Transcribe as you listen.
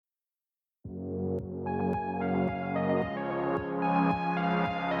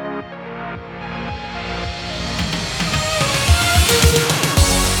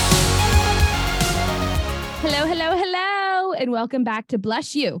and welcome back to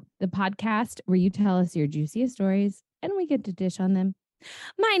Blush You, the podcast where you tell us your juiciest stories and we get to dish on them.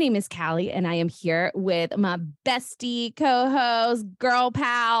 My name is Callie, and I am here with my bestie, co-host, girl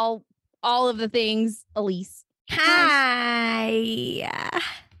pal, all of the things, Elise. Hi.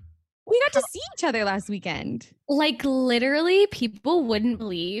 We got to see each other last weekend. Like literally, people wouldn't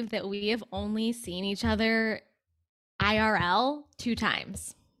believe that we have only seen each other IRL 2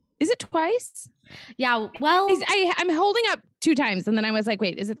 times. Is it twice? Yeah, well, I'm holding up 2 times, and then I was like,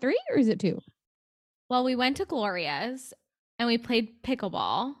 wait, is it 3 or is it 2? Well, we went to Gloria's and we played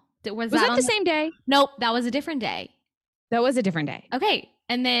pickleball. Was that the same day? Nope, that was a different day. That was a different day. Okay,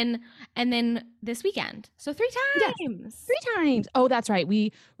 and then this weekend. So 3 times. Yes, 3 times. Oh, that's right.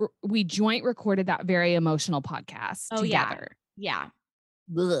 We joint recorded that very emotional podcast together. Yeah.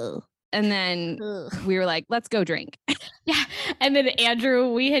 Ugh. And then we were like, let's go drink. Yeah. And then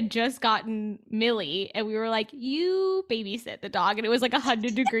Andrew, we had just gotten Millie and we were like, you babysit the dog. And it was like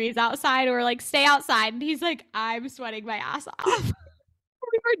 100 degrees outside. And we're like, stay outside. And he's like, I'm sweating my ass off.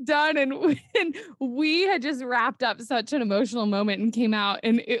 We were done and we had just wrapped up such an emotional moment and came out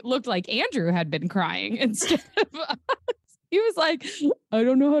and it looked like Andrew had been crying instead of us. He was like, I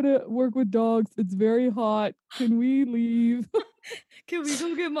don't know how to work with dogs. It's very hot. Can we leave? Can we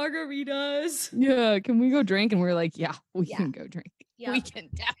go get margaritas? Yeah. Can we go drink? And we were like, yeah, we can go drink. Yeah. We can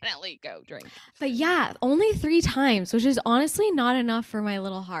definitely go drink. But yeah, only 3 times, which is honestly not enough for my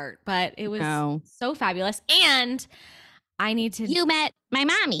little heart. But it was so fabulous. And I need to... You met my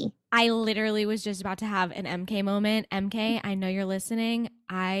mommy. I literally was just about to have an MK moment. MK, I know you're listening.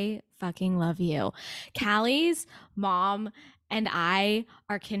 I fucking love you. Callie's mom and I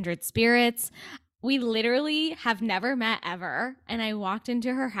are kindred spirits. We literally have never met ever. And I walked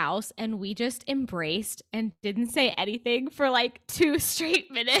into her house and we just embraced and didn't say anything for like 2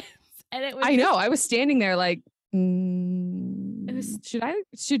 straight minutes. And it was I was standing there like,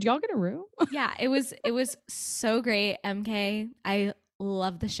 should y'all get a room? Yeah, it was so great, MK. I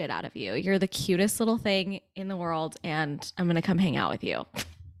love the shit out of you. You're the cutest little thing in the world, and I'm gonna come hang out with you.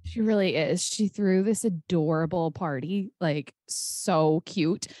 She really is. She threw this adorable party, like so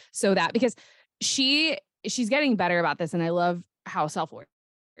cute. So that because she's getting better about this, and I love how self-aware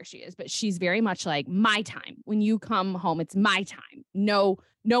she is, but she's very much like my time. When you come home, it's my time. No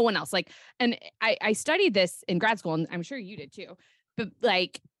one else. Like, and I studied this in grad school, and I'm sure you did too. But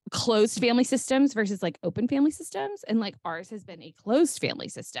like closed family systems versus like open family systems. And like ours has been a closed family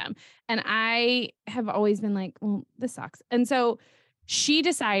system. And I have always been like, well, this sucks. And so she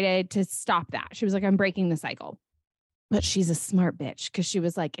decided to stop that. She was like, I'm breaking the cycle. But she's a smart bitch because she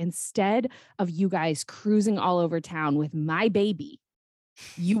was like, instead of you guys cruising all over town with my baby,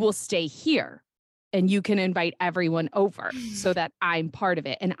 you will stay here and you can invite everyone over so that I'm part of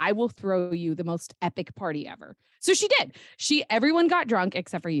it. And I will throw you the most epic party ever. So she did. Everyone got drunk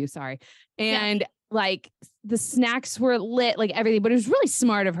except for you. Sorry. And like the snacks were lit, like everything, but it was really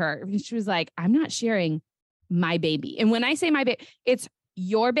smart of her. She was like, I'm not sharing my baby. And when I say my baby, it's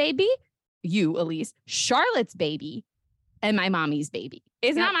your baby, you, Elise, Charlotte's baby, and my mommy's baby.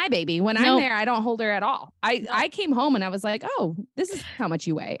 It's not my baby. When I'm there, I don't hold her at all. I came home and I was like, oh, this is how much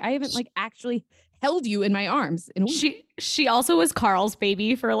you weigh. I haven't like actually held you in my arms. And she also was Carl's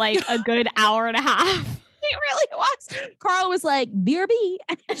baby for like a good hour and a half. It really was. Carl was like, BRB.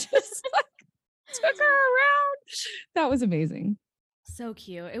 And I just like took her around. That was amazing. So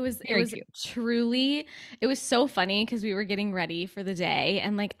cute. It was cute. Truly, it was so funny because we were getting ready for the day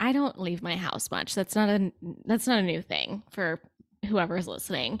and like, I don't leave my house much. That's not a new thing for whoever's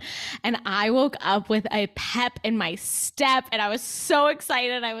listening. And I woke up with a pep in my step and I was so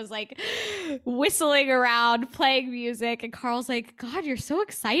excited. I was like whistling around, playing music. And Carl's like, God, you're so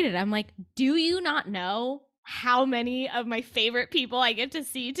excited. I'm like, do you not know how many of my favorite people I get to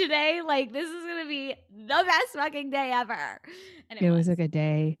see today? Like, this is going to be the best fucking day ever. And it was a good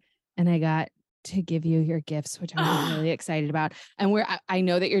day. And I got to give you your gifts, which I'm really excited about. And I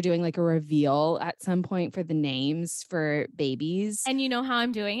know that you're doing like a reveal at some point for the names for babies. And you know how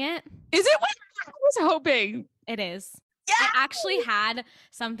I'm doing it? Is it what I was hoping? It is. Yeah! I actually had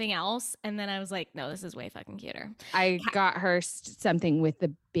something else. And then I was like, no, this is way fucking cuter. I got her something with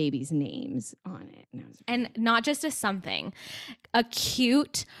the baby's names on it. And not just a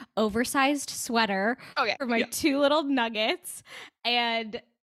cute, oversized sweater for my 2 little nuggets. And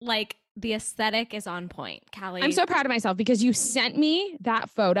like, the aesthetic is on point, Callie. I'm so proud of myself because you sent me that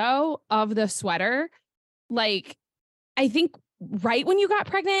photo of the sweater, like, I think right when you got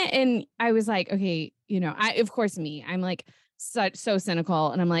pregnant. And I was like, okay, I'm like so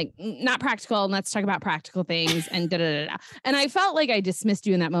cynical. And I'm like, not practical. And let's talk about practical things and da da da da. And I felt like I dismissed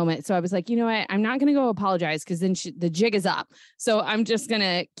you in that moment. So I was like, you know what? I'm not going to go apologize because then the jig is up. So I'm just going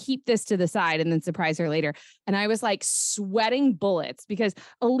to keep this to the side and then surprise her later. And I was like sweating bullets because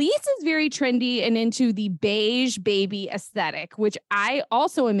Elise is very trendy and into the beige baby aesthetic, which I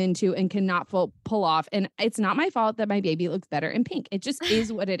also am into and cannot pull off. And it's not my fault that my baby looks better in pink. It just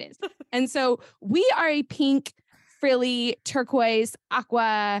is what it is. And so we are a pink, frilly, turquoise,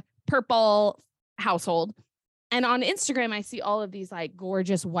 aqua, purple household. And on Instagram, I see all of these like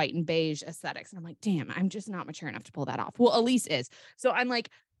gorgeous white and beige aesthetics. And I'm like, damn, I'm just not mature enough to pull that off. Well, Elise is. So I'm like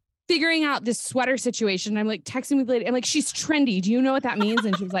figuring out this sweater situation. I'm like texting with the lady. I'm like, she's trendy. Do you know what that means?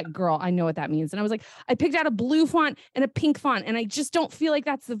 And she was like, girl, I know what that means. And I was like, I picked out a blue font and a pink font. And I just don't feel like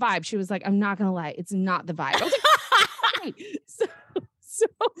that's the vibe. She was like, I'm not going to lie. It's not the vibe. I was like, okay. So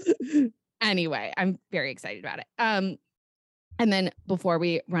anyway, I'm very excited about it. And then before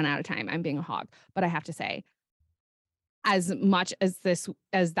we run out of time, I'm being a hog, but I have to say, as much as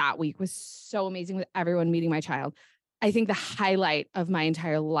that week was so amazing with everyone meeting my child, I think the highlight of my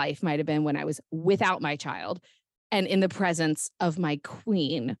entire life might have been when I was without my child and in the presence of my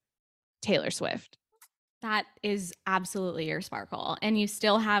queen, Taylor Swift. That is absolutely your sparkle. And you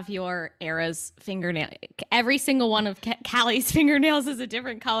still have your Era's fingernail. Every single one of Callie's fingernails is a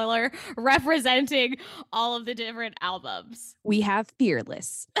different color, representing all of the different albums. We have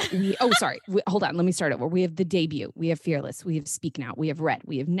Fearless. Hold on. Let me start over. We have the debut. We have Fearless. We have Speak Now. We have Red.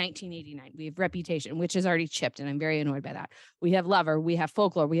 We have 1989. We have Reputation, which is already chipped, and I'm very annoyed by that. We have Lover. We have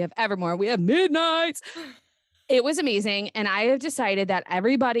Folklore. We have Evermore. We have Midnights. It was amazing. And I have decided that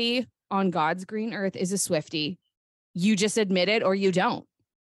everybody on God's green earth is a Swiftie. You just admit it or you don't.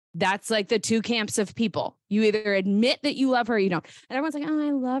 That's like the two camps of people. You either admit that you love her or you don't. And everyone's like, oh,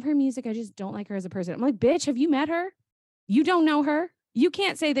 I love her music. I just don't like her as a person. I'm like, bitch, have you met her? You don't know her. You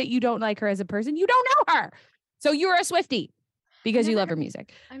can't say that you don't like her as a person. You don't know her. So you're a Swiftie because you love her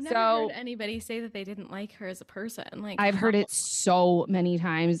music. I've never heard anybody say that they didn't like her as a person. Like I've heard it so many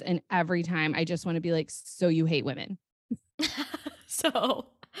times, and every time I just want to be like, so you hate women. So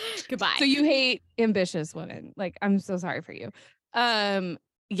goodbye. So you hate ambitious women. Like, I'm so sorry for you.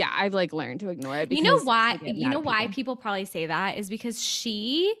 Yeah, I've like learned to ignore it. You know why? You know why people probably say that is because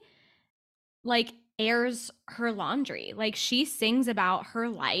she like airs her laundry. Like she sings about her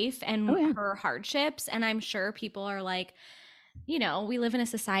life and her hardships. And I'm sure people are like, you know, we live in a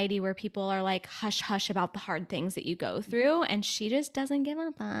society where people are like hush hush about the hard things that you go through. And she just doesn't give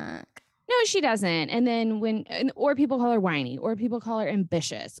a fuck. No, she doesn't. And then or people call her whiny, or people call her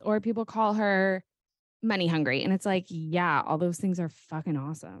ambitious, or people call her money hungry. And it's like, yeah, all those things are fucking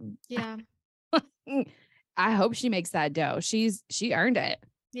awesome. Yeah. I hope she makes that dough. She earned it.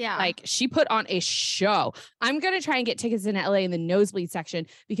 Yeah. Like she put on a show. I'm going to try and get tickets in LA in the nosebleed section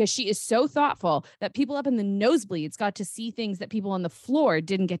because she is so thoughtful that people up in the nosebleeds got to see things that people on the floor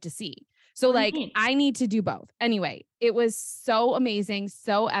didn't get to see. So like, I need to do both. Anyway, it was so amazing,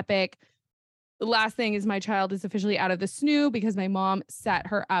 so epic. The last thing is my child is officially out of the snoo because my mom set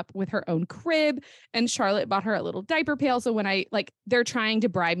her up with her own crib and Charlotte bought her a little diaper pail. So when they're trying to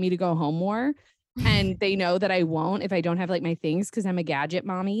bribe me to go home more and they know that I won't if I don't have like my things because I'm a gadget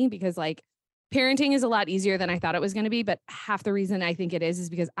mommy, because like parenting is a lot easier than I thought it was going to be. But half the reason I think it is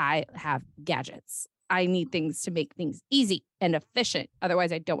because I have gadgets. I need things to make things easy and efficient.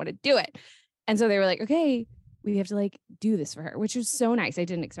 Otherwise, I don't want to do it. And so they were like, okay, we have to like do this for her, which was so nice. I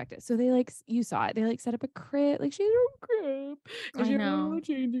didn't expect it. So they like, you saw it. They like set up a crib, like she had her own crib. And she had her own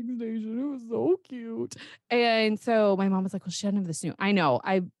changing station. It was so cute. And so my mom was like, well, she doesn't have the snoo. I know.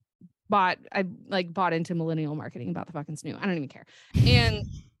 I bought into millennial marketing about the fucking snoo. I don't even care. And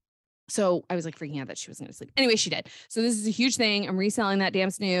so I was like freaking out that she wasn't going to sleep. Anyway, she did. So this is a huge thing. I'm reselling that damn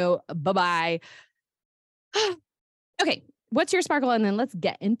snoo. Bye-bye. Okay. What's your sparkle? And then let's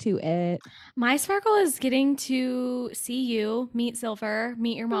get into it. My sparkle is getting to see you, meet Silver,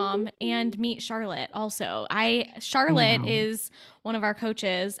 meet your mom, and meet Charlotte also. Charlotte is one of our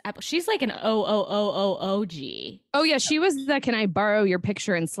coaches. She's like an OOOOOG. Oh, yeah. She was the, can I borrow your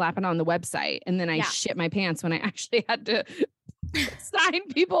picture and slap it on the website? And then I shit my pants when I actually had to sign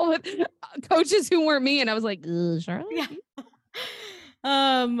people with coaches who weren't me. And I was like, Charlotte?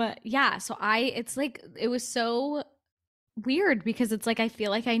 Yeah. So it's like, it was so weird because it's like I feel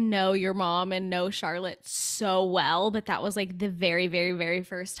like I know your mom and know Charlotte so well, but that was like the very, very, very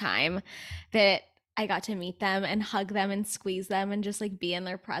first time that I got to meet them and hug them and squeeze them and just like be in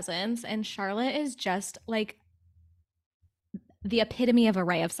their presence. And Charlotte is just like the epitome of a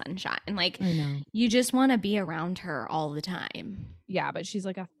ray of sunshine. And like you just want to be around her all the time. Yeah, but she's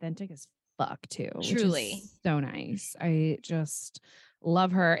like authentic as fuck too. Truly. Which is so nice. I just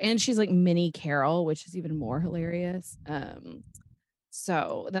love her. And she's like mini Carol, which is even more hilarious.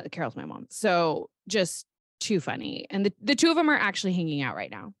 So that Carol's my mom. So just too funny. And the two of them are actually hanging out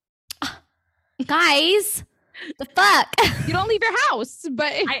right now. Guys, the fuck? You don't leave your house,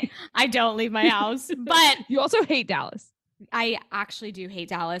 but I don't leave my house, but you also hate Dallas. I actually do hate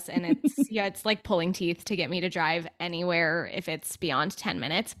Dallas, and it's it's like pulling teeth to get me to drive anywhere if it's beyond 10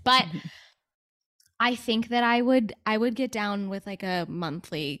 minutes. But I think that I would get down with like a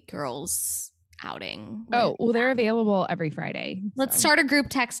monthly girls outing. Oh, well, they're available every Friday. Let's start a group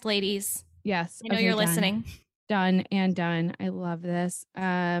text, ladies. Yes. I know you're listening. Done and done. I love this.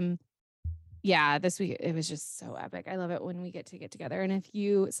 Yeah, this week it was just so epic. I love it when we get together. And if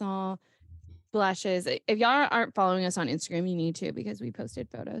you saw blushes, if y'all aren't following us on Instagram, you need to, because we posted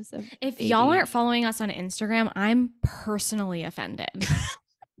photos of If y'all aren't following us on Instagram, I'm personally offended.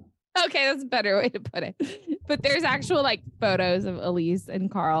 Okay, that's a better way to put it. But there's actual like photos of Elise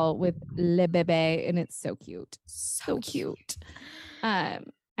and Carl with Le Bebe, and it's so cute. So cute. I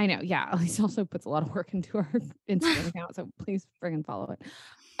know. Yeah. Elise also puts a lot of work into our Instagram account, so please friggin' follow it.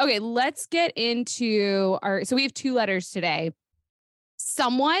 Okay, let's get into so we have 2 letters today.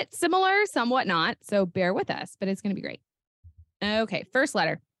 Somewhat similar, somewhat not. So bear with us, but it's going to be great. Okay, first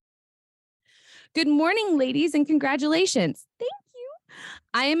letter. Good morning, ladies, and congratulations. Thank you.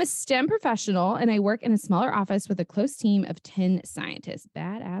 I am a STEM professional, and I work in a smaller office with a close team of 10 scientists.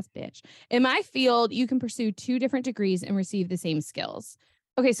 Badass bitch. In my field, you can pursue 2 different degrees and receive the same skills.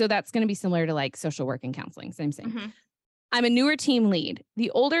 Okay, so that's going to be similar to like social work and counseling. Same thing. Mm-hmm. I'm a newer team lead.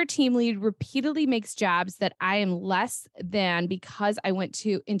 The older team lead repeatedly makes jobs that I am less than because I went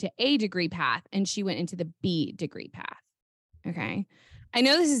into A degree path and she went into the B degree path. Okay. I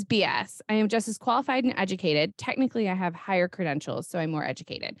know this is BS. I am just as qualified and educated. Technically, I have higher credentials, so I'm more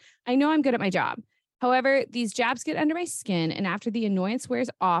educated. I know I'm good at my job. However, these jabs get under my skin, and after the annoyance wears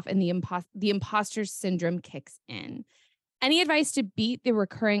off and the imposter syndrome kicks in. Any advice to beat the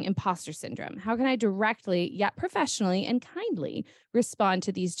recurring imposter syndrome? How can I directly, yet professionally and kindly respond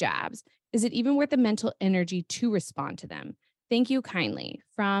to these jabs? Is it even worth the mental energy to respond to them? Thank you kindly.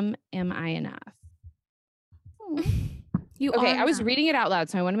 From Am I Enough? Okay, I was reading it out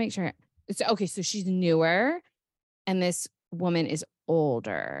loud, so I want to make sure. Okay, so she's newer, and this woman is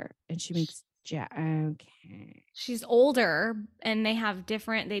older, and she makes okay. She's older, and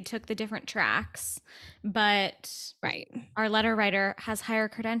they took the different tracks, but right. Our letter writer has higher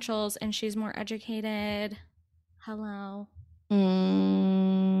credentials, and she's more educated. Hello.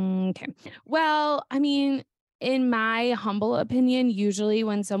 Okay. Well, I mean, in my humble opinion, usually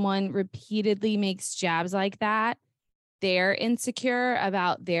when someone repeatedly makes jabs like that, they're insecure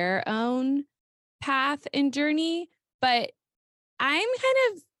about their own path and journey. But I'm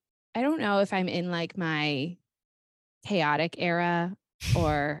I don't know if I'm in like my chaotic era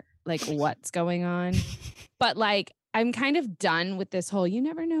or like what's going on, but like I'm kind of done with this whole, you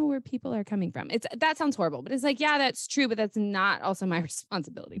never know where people are coming from. That sounds horrible, but it's like, yeah, that's true, but that's not also my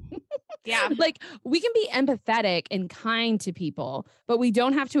responsibility. Yeah. Like we can be empathetic and kind to people, but we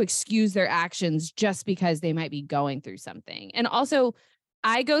don't have to excuse their actions just because they might be going through something. And also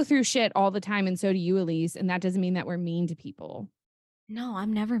I go through shit all the time. And so do you, Elise. And that doesn't mean that we're mean to people. No,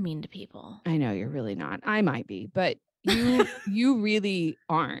 I'm never mean to people. I know you're really not. I might be, but you really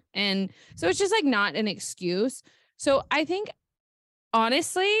aren't. And so it's just like not an excuse. So I think,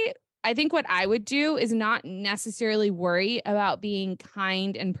 honestly, what I would do is not necessarily worry about being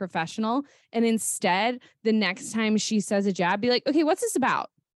kind and professional. And instead, the next time she says a jab, be like, okay, what's this about?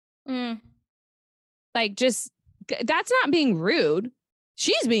 Like, just, that's not being rude.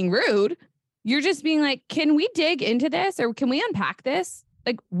 She's being rude. You're just being like, can we dig into this or can we unpack this?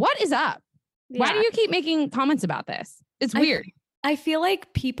 Like, what is up? Yeah. Why do you keep making comments about this? It's weird. I feel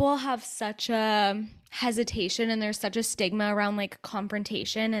like people have such a hesitation and there's such a stigma around like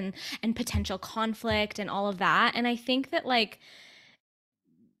confrontation and potential conflict and all of that. And I think that, like,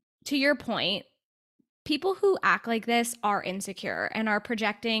 to your point, people who act like this are insecure and are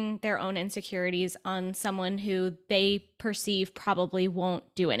projecting their own insecurities on someone who they perceive probably won't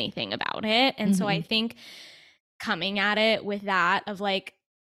do anything about it. And so I think coming at it with that of like,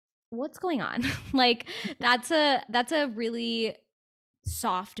 what's going on? Like that's a really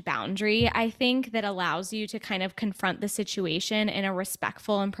soft boundary, I think, that allows you to kind of confront the situation in a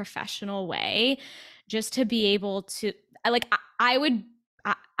respectful and professional way, just to be able to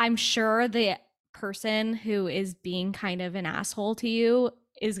I'm sure the person who is being kind of an asshole to you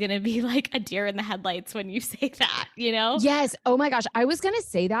is going to be like a deer in the headlights when you say that, you know? Yes. Oh my gosh. I was going to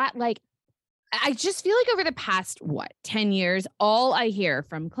say that. Like, I just feel like over the past, 10 years, all I hear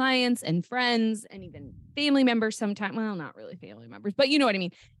from clients and friends and even family members sometimes, well, not really family members, but you know what I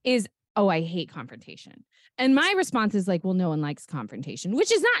mean, is, oh, I hate confrontation. And my response is like, well, no one likes confrontation,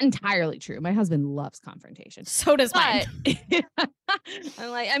 which is not entirely true. My husband loves confrontation. So does mine. I'm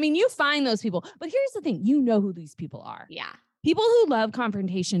like, I mean, you find those people, but here's the thing, you know who these people are. Yeah. People who love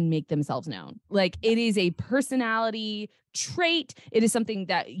confrontation make themselves known. Like it is a personality trait. It is something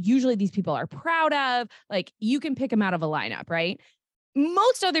that usually these people are proud of. Like you can pick them out of a lineup, right?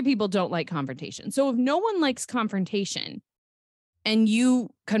 Most other people don't like confrontation. So if no one likes confrontation and you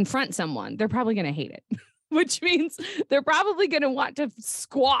confront someone, they're probably going to hate it, which means they're probably going to want to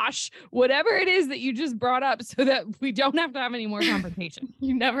squash whatever it is that you just brought up so that we don't have to have any more confrontation.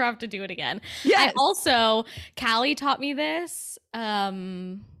 You never have to do it again. Yes. I also, Callie taught me this, I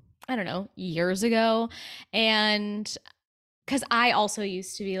don't know, years ago. And because I also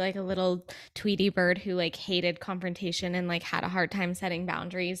used to be like a little Tweety bird who like hated confrontation and like had a hard time setting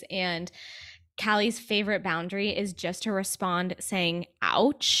boundaries. And Callie's favorite boundary is just to respond saying,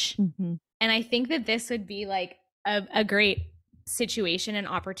 ouch. Mm-hmm. And I think that this would be like a great situation and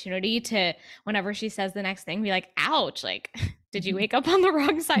opportunity to, whenever she says the next thing, be like, ouch, like, did you wake up on the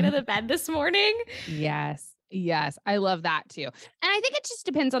wrong side of the bed this morning? Yes. Yes. I love that too. And I think it just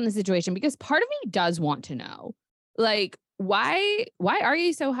depends on the situation because part of me does want to know, like, why are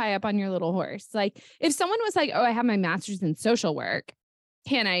you so high up on your little horse? Like if someone was like, oh, I have my master's in social work,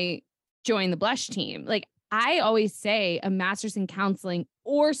 can I join the blush team? Like I always say a master's in counseling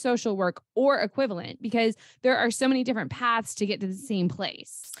or social work or equivalent, because there are so many different paths to get to the same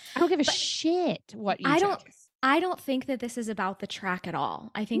place. I don't give a shit what you chose. I don't think that this is about the track at all.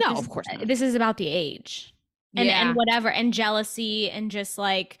 I think no, of course not. This is about the age and whatever, and jealousy and just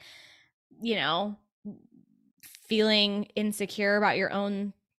like, you know, feeling insecure about your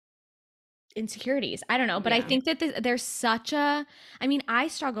own insecurities. I don't know, but I think that there's such a, I mean, I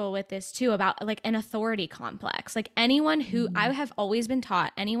struggle with this too about like an authority complex. Like anyone who I have always been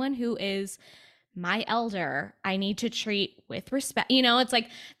taught, anyone who is my elder, I need to treat with respect. You know, it's like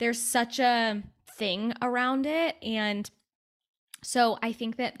there's such a thing around it. And so I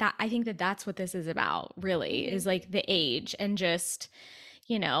think that that's what this is about, really, is like the age and just,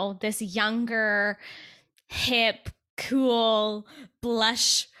 you know, this younger, hip, cool,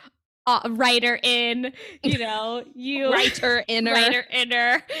 blush writer in, you know, you writer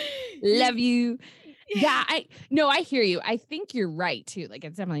inner, love you. Yeah, I hear you. I think you're right too. Like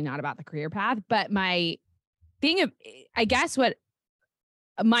it's definitely not about the career path, but my thing of, I guess what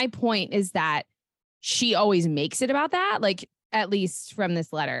my point is that she always makes it about that. Like at least from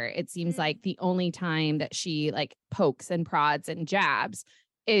this letter, it seems like the only time that she like pokes and prods and jabs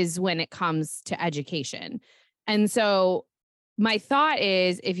is when it comes to education. And so my thought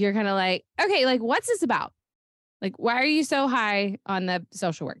is, if you're kind of like, okay, like, what's this about? Like, why are you so high on the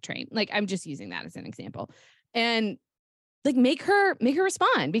social work train? Like, I'm just using that as an example. And like, make her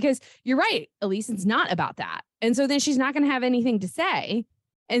respond, because you're right, Elise, it's not about that. And so then she's not going to have anything to say.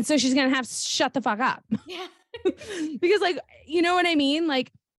 And so she's going to have to shut the fuck up. Yeah. Because like, you know what I mean?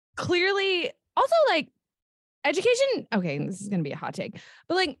 Like, clearly, also like education. Okay, this is going to be a hot take,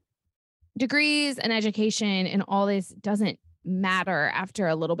 but like degrees and education and all this doesn't matter after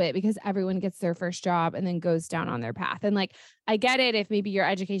a little bit, because everyone gets their first job and then goes down on their path. And like, I get it if maybe your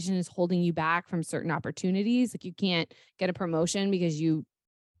education is holding you back from certain opportunities, like you can't get a promotion because you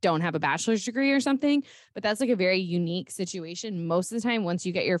don't have a bachelor's degree or something, but that's like a very unique situation. Most of the time, once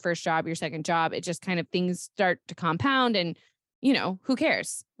you get your first job, your second job, it just kind of things start to compound and, you know, who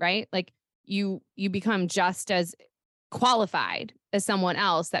cares, right? Like you become just as qualified as someone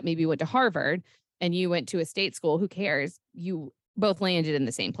else that maybe went to Harvard and you went to a state school. Who cares? You both landed in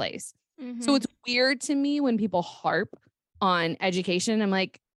the same place. Mm-hmm. So it's weird to me when people harp on education. I'm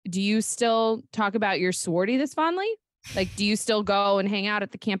like, do you still talk about your sorority this fondly? Like, do you still go and hang out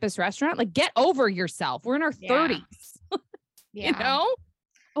at the campus restaurant? Like, get over yourself. We're in our 30s. You know?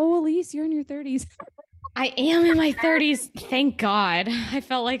 Oh, Elise, you're in your 30s. I am in my 30s. Thank God. I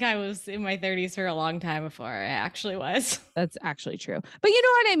felt like I was in my 30s for a long time before I actually was. That's actually true. But you know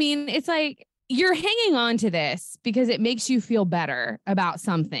what I mean? It's like you're hanging on to this because it makes you feel better about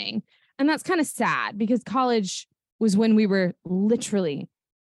something. And that's kind of sad, because college was when we were literally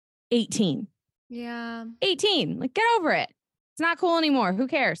 18. Yeah. 18. Like, get over it. It's not cool anymore. Who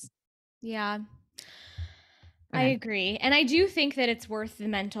cares? Yeah. I agree. And I do think that it's worth the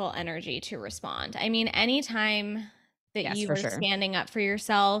mental energy to respond. I mean, anytime that you are standing up for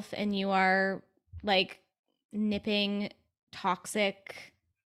yourself and you are like nipping toxic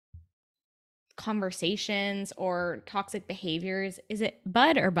conversations or toxic behaviors, is it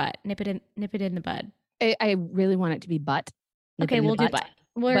bud or butt? Nip it in the bud. I really want it to be butt. Okay, we'll do butt.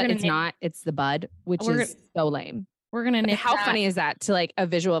 But it's not. It's the bud, which is so lame. We're gonna nip. How funny is that to like a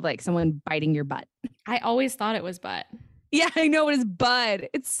visual of like someone biting your butt? I always thought it was butt. Yeah, I know it is bud.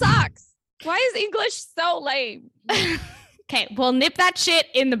 It sucks. Why is English so lame? Okay, well, nip that shit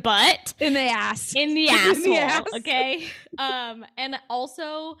in the butt, in the ass, in the asshole. Okay, and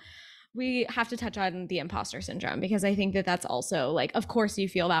also we have to touch on the imposter syndrome, because I think that that's also like, of course you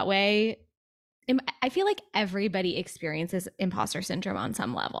feel that way. I feel like everybody experiences imposter syndrome on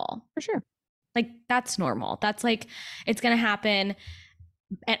some level. For sure. Like, that's normal. That's like, it's going to happen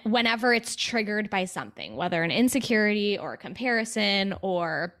whenever it's triggered by something, whether an insecurity or a comparison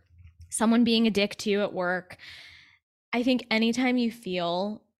or someone being a dick to you at work. I think anytime you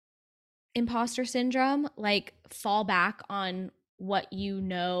feel imposter syndrome, like, fall back on what you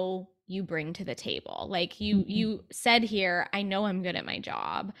know you bring to the table. Like you said here, I know I'm good at my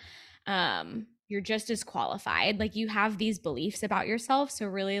job. You're just as qualified. Like, you have these beliefs about yourself. So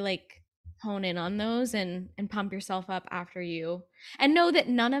really, like, hone in on those and pump yourself up after you, and know that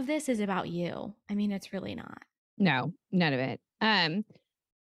none of this is about you. I mean, it's really not. No, none of it.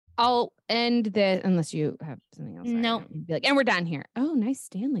 I'll end this unless you have something else. No. Be like, and we're done here. Oh, nice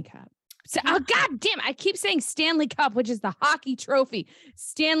Stanley Cup. So, oh, God damn, I keep saying Stanley Cup, which is the hockey trophy.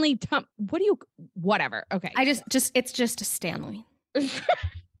 Stanley whatever. Okay. It's just a Stanley.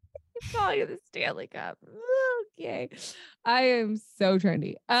 Calling it the Stanley Cup. Okay. I am so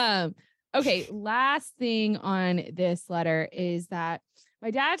trendy. Okay. Last thing on this letter is that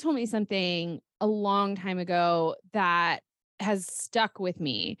my dad told me something a long time ago that has stuck with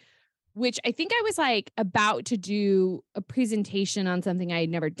me, which I think I was like about to do a presentation on something I had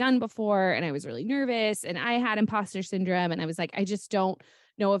never done before. And I was really nervous and I had imposter syndrome. And I was like, I just don't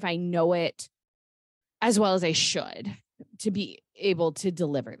know if I know it as well as I should to be able to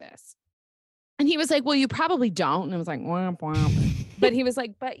deliver this. And he was like, well, you probably don't. And I was like, womp, womp. But he was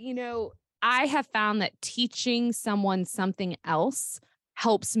like, but I have found that teaching someone something else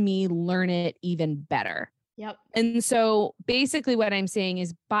helps me learn it even better. Yep. And so basically what I'm saying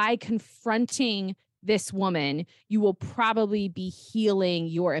is, by confronting this woman, you will probably be healing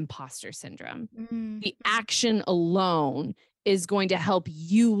your imposter syndrome. Mm-hmm. The action alone is going to help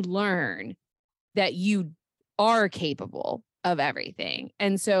you learn that you are capable of everything.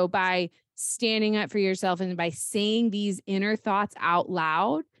 And so by standing up for yourself and by saying these inner thoughts out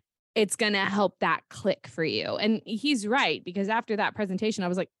loud, it's going to help that click for you. And he's right, because after that presentation, I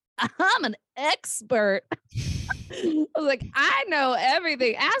was like, I'm an expert. I was like, I know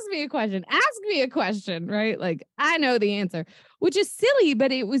everything. Ask me a question, right? Like, I know the answer, which is silly,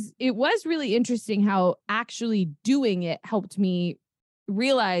 but it was really interesting how actually doing it helped me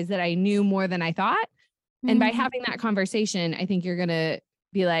realize that I knew more than I thought. Mm-hmm. And by having that conversation, I think you're going to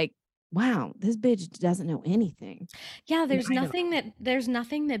be like, wow, this bitch doesn't know anything. Yeah, there's nothing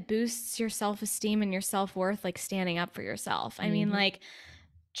that boosts your self-esteem and your self-worth like standing up for yourself. I mean, like,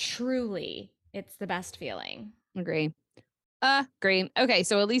 truly, it's the best feeling. Agree. Okay,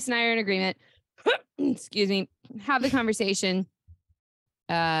 so Elise and I are in agreement. Excuse me. Have the conversation.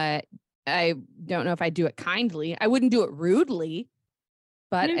 I don't know if I'd do it kindly. I wouldn't do it rudely,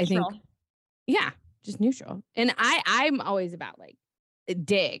 but neutral. I think, yeah, just neutral. And I'm always about like,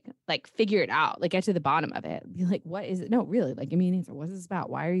 dig, like, figure it out, like, get to the bottom of it. Be like, what is it? No, really, like, give me an answer. What's this about?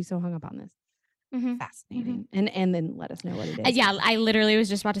 Why are you so hung up on this? Mm-hmm. Fascinating. Mm-hmm. And then let us know what it is. Yeah, I literally was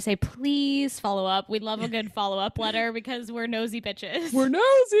just about to say, please follow up. We'd love a good follow-up letter because we're nosy bitches. We're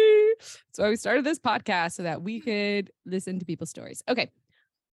nosy. So we started this podcast so that we could listen to people's stories. Okay.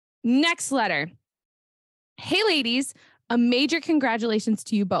 Next letter. Hey, ladies, a major congratulations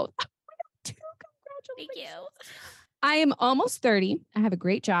to you both. Thank you. I am almost 30. I have a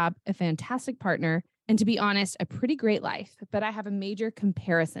great job, a fantastic partner, and to be honest, a pretty great life, but I have a major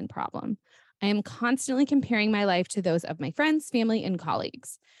comparison problem. I am constantly comparing my life to those of my friends, family, and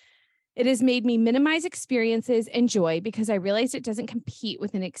colleagues. It has made me minimize experiences and joy because I realized it doesn't compete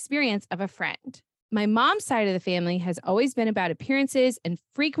with an experience of a friend. My mom's side of the family has always been about appearances and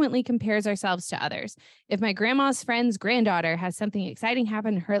frequently compares ourselves to others. If my grandma's friend's granddaughter has something exciting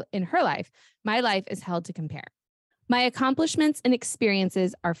happen in her life, my life is held to compare. My accomplishments and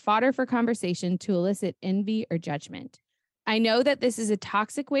experiences are fodder for conversation to elicit envy or judgment. I know that this is a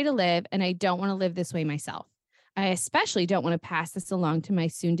toxic way to live, and I don't want to live this way myself. I especially don't want to pass this along to my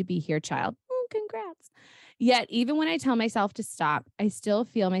soon-to-be here child. Congrats. Yet, even when I tell myself to stop, I still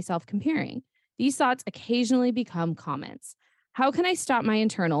feel myself comparing. These thoughts occasionally become comments. How can I stop my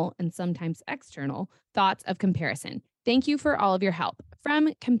internal and sometimes external thoughts of comparison? Thank you for all of your help.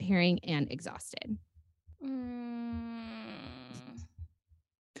 From Comparing and Exhausted.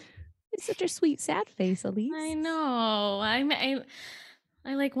 It's such a sweet, sad face, Elise. I know.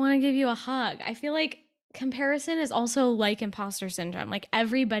 I like want to give you a hug. I feel like comparison is also like imposter syndrome. Like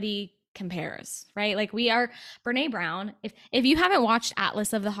everybody compares, right? Like we are Brene Brown. If you haven't watched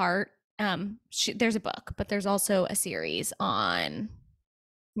Atlas of the Heart, there's a book, but there's also a series on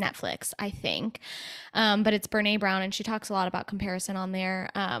Netflix, I think. But it's Brene Brown, and she talks a lot about comparison on there.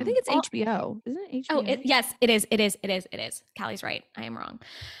 I think it's HBO. Isn't it HBO? Oh, yes, it is. It is. Callie's right. I am wrong.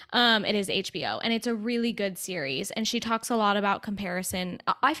 It is HBO, and it's a really good series. And she talks a lot about comparison.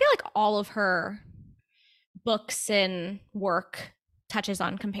 I feel like all of her books and work touches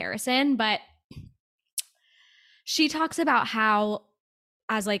on comparison, but she talks about how,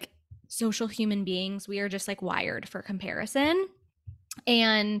 as like social human beings, we are just like wired for comparison.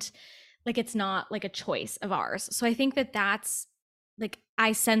 And like it's not like a choice of ours. So I think that that's like,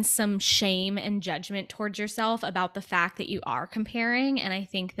 I sense some shame and judgment towards yourself about the fact that you are comparing. And I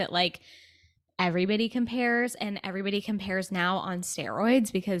think that like everybody compares, and everybody compares now on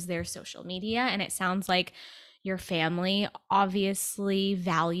steroids because there's social media. And it sounds like your family obviously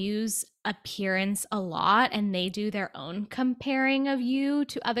values appearance a lot, and they do their own comparing of you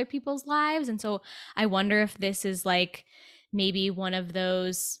to other people's lives. And so I wonder if this is like maybe one of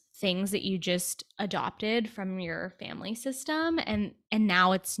those things that you just adopted from your family system, and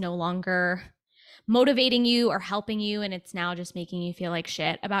now it's no longer motivating you or helping you, and it's now just making you feel like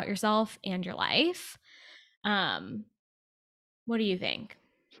shit about yourself and your life. What do you think?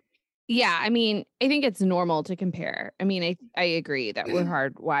 Yeah, I mean, I think it's normal to compare. I mean, I agree that we're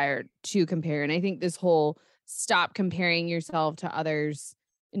hardwired to compare. And I think this whole stop comparing yourself to others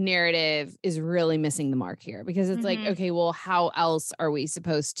narrative is really missing the mark here, because it's like, okay, well, how else are we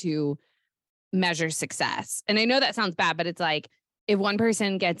supposed to measure success? And I know that sounds bad, but it's like, if one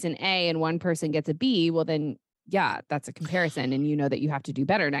person gets an A and one person gets a B, well, then yeah, that's a comparison. And you know that you have to do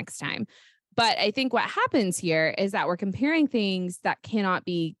better next time. But I think what happens here is that we're comparing things that cannot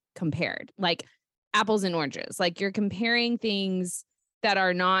be compared, like apples and oranges. Like you're comparing things that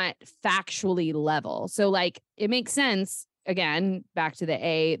are not factually level. So like it makes sense, again, back to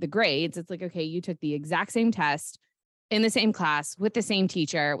the grades. It's like, okay, you took the exact same test in the same class with the same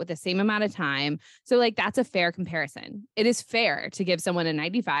teacher with the same amount of time. So like that's a fair comparison. It is fair to give someone a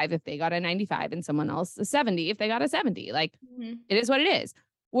 95 if they got a 95 and someone else a 70 if they got a 70. Like it is what it is.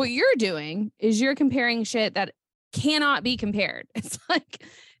 What you're doing is you're comparing shit that cannot be compared. It's like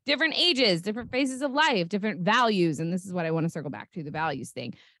different ages, different phases of life, different values. And this is what I want to circle back to, the values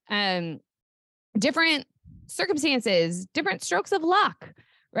thing. Different circumstances, different strokes of luck,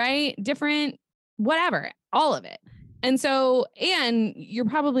 right? Different whatever, all of it. And so, and you're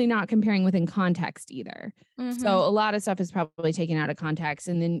probably not comparing within context either. So a lot of stuff is probably taken out of context.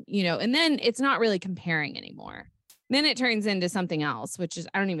 And then, and then it's not really comparing anymore. Then it turns into something else, which is,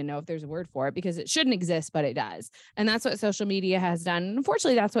 I don't even know if there's a word for it because it shouldn't exist, but it does. And that's what social media has done. And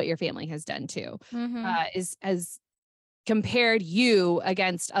unfortunately, that's what your family has done too, has compared you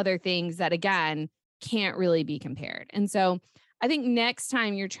against other things that, again, can't really be compared. And so I think next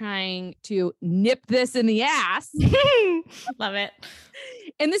time you're trying to nip this in the ass. Love it.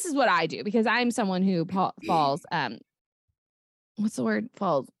 And this is what I do, because I'm someone who falls, what's the word?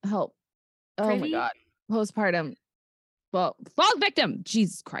 Falls, help. Oh my God. Postpartum. Well, falls victim.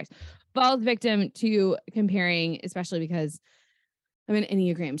 Jesus Christ. Falls victim to comparing, especially because I'm an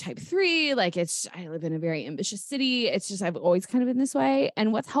Enneagram type 3. Like I live in a very ambitious city. It's just, I've always kind of been this way.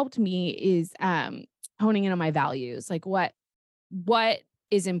 And what's helped me is honing in on my values. Like what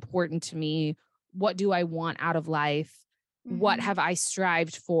is important to me? What do I want out of life? What have I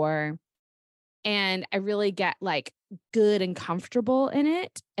strived for? And I really get like good and comfortable in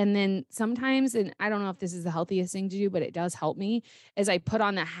it. And then sometimes, and I don't know if this is the healthiest thing to do, but it does help me, is I put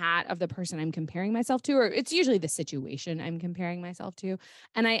on the hat of the person I'm comparing myself to, or it's usually the situation I'm comparing myself to.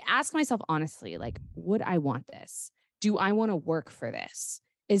 And I ask myself honestly, like, would I want this? Do I want to work for this?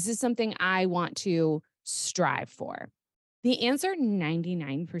 Is this something I want to strive for? The answer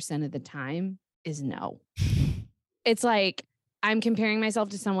 99% of the time is no. It's like, I'm comparing myself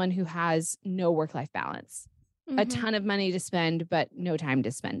to someone who has no work-life balance, a ton of money to spend, but no time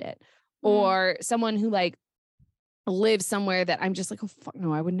to spend it. Or someone who like lives somewhere that I'm just like, oh, fuck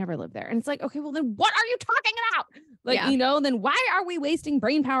no, I would never live there. And it's like, okay, well then what are you talking about? Like, then why are we wasting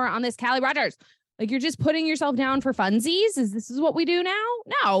brain power on this, Callie Rogers? Like you're just putting yourself down for funsies? This is what we do now?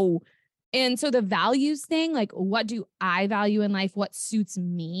 No. And so the values thing, like what do I value in life? What suits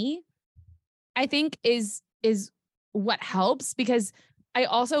me? I think is what helps, because I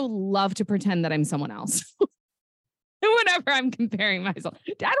also love to pretend that I'm someone else. whenever I'm comparing myself.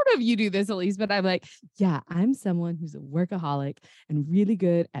 I don't know if you do this, Elise, but I'm like, yeah, I'm someone who's a workaholic and really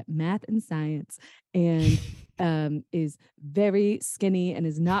good at math and science and is very skinny and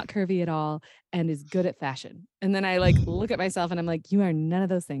is not curvy at all and is good at fashion. And then I like look at myself and I'm like, you are none of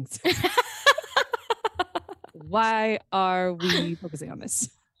those things. Why are we focusing on this?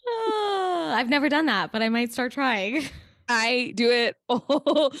 I've never done that, but I might start trying. I do it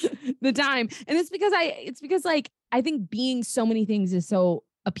all the time. And it's because like I think being so many things is so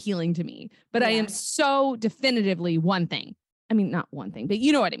appealing to me, but I am so definitively one thing. I mean, not one thing, but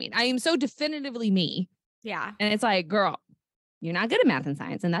you know what I mean? I am so definitively me. Yeah. And it's like, girl, you're not good at math and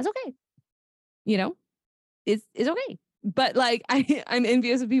science, and that's okay. You know, it's okay. But like, I'm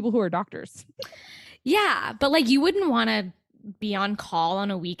envious of people who are doctors. Yeah. But like, you wouldn't want to be on call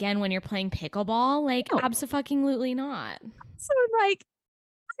on a weekend when you're playing pickleball. Like, No. Abso-fucking-lutely not. So like,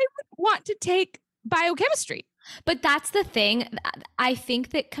 I would want to take biochemistry. But that's the thing. I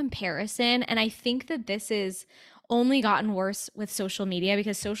think that comparison, and I think that this is only gotten worse with social media,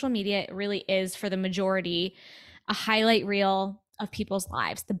 because social media really is, for the majority, a highlight reel of people's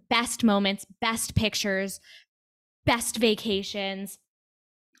lives. The best moments, best pictures, best vacations,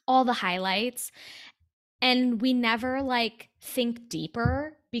 all the highlights. And we never like think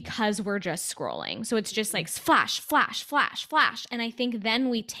deeper because we're just scrolling. So it's just like flash, flash, flash, flash. And I think then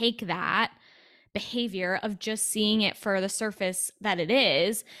we take that behavior of just seeing it for the surface that it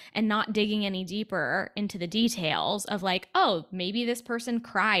is and not digging any deeper into the details of like, oh, maybe this person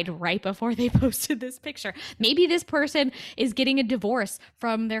cried right before they posted this picture. Maybe this person is getting a divorce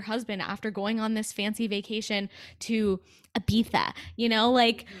from their husband after going on this fancy vacation to Ibiza, you know,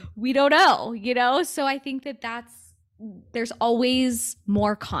 like we don't know, you know? So I think that there's always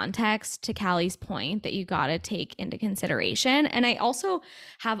more context, to Callie's point, that you got to take into consideration. And I also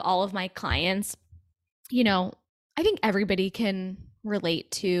have all of my clients, you know, I think everybody can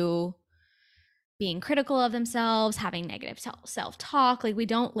relate to being critical of themselves, having negative self-talk. Like, we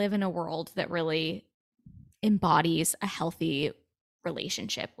don't live in a world that really embodies a healthy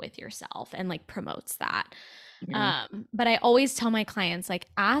relationship with yourself and like promotes that. But I always tell my clients, like,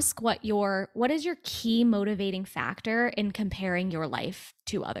 ask what is your key motivating factor in comparing your life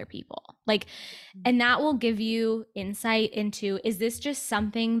to other people? Like, and that will give you insight into, is this just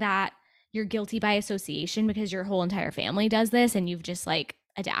something that you're guilty by association because your whole entire family does this and you've just like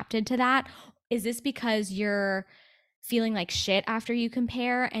adapted to that? Is this because you're feeling like shit after you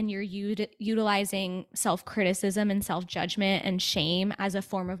compare and you're utilizing self-criticism and self-judgment and shame as a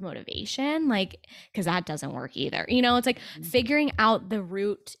form of motivation? Like, because that doesn't work either. You know, it's like figuring out the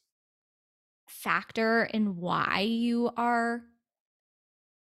root factor in why you are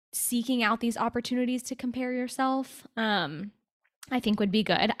seeking out these opportunities to compare yourself, I think would be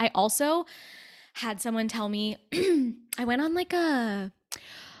good. I also had someone tell me, I went on like a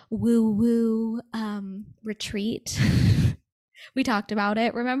woo-woo retreat. We talked about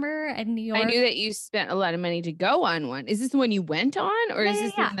it, remember, in New York? I knew that you spent a lot of money to go on one. Is this the one you went on, or is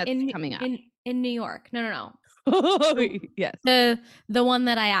this the one that's coming up? In New York. No. Yes. The one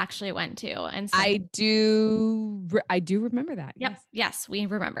that I actually went to. And so I do remember that. Yep. Yes, we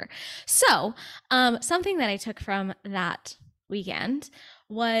remember. So something that I took from that weekend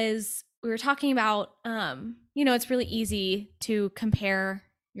was, we were talking about, you know, it's really easy to compare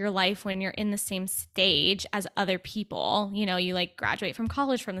your life when you're in the same stage as other people. You know, you like graduate from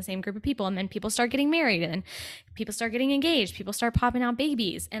college from the same group of people, and then people start getting married, and then people start getting engaged, people start popping out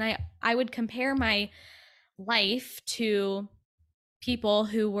babies. And I would compare my life to people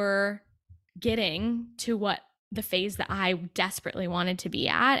who were getting to what the phase that I desperately wanted to be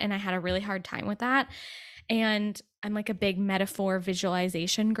at. And I had a really hard time with that. And I'm like a big metaphor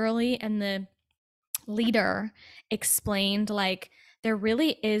visualization girly. And the leader explained, like, there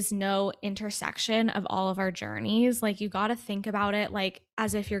really is no intersection of all of our journeys. Like, you got to think about it like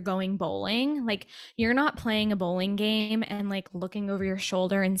as if you're going bowling. Like, you're not playing a bowling game and like looking over your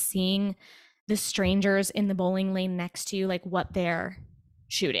shoulder and seeing the strangers in the bowling lane next to you, like what they're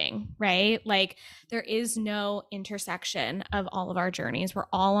shooting, right? Like, there is no intersection of all of our journeys. We're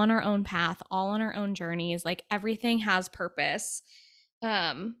all on our own path, all on our own journeys. Like, everything has purpose.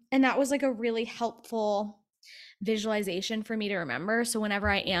 And that was like a really helpful visualization for me to remember. So whenever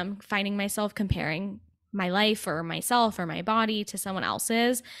I am finding myself comparing my life or myself or my body to someone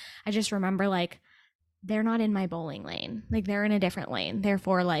else's, I just remember, like, they're not in my bowling lane. Like, they're in a different lane.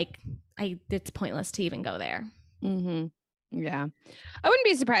 Therefore, like, it's pointless to even go there. Mm-hmm. Yeah. I wouldn't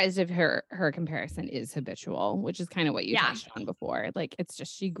be surprised if her comparison is habitual, which is kind of what you touched on before. Like, it's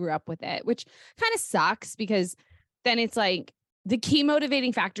just, she grew up with it, which kind of sucks, because then it's like the key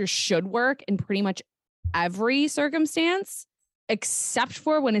motivating factors should work in pretty much every circumstance except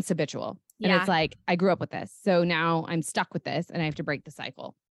for when it's habitual. And it's like, I grew up with this. So now I'm stuck with this and I have to break the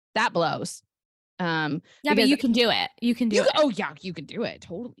cycle. That blows. Yeah, but you can do it. You can do it. Oh yeah, you can do it.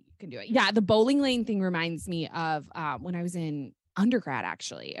 Totally. You can do it. Yeah. The bowling lane thing reminds me of when I was in undergrad,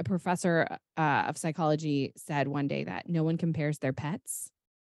 actually. A professor of psychology said one day that no one compares their pets.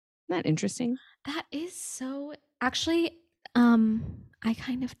 Isn't that interesting? That is so, actually, I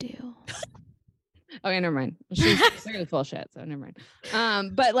kind of do. Okay, never mind. She's clearly full shit, so never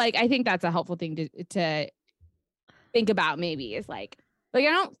mind. But like, I think that's a helpful thing to think about. Maybe is like I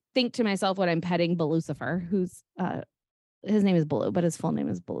don't think to myself when I'm petting Belucifer, who's his name is Blue, but his full name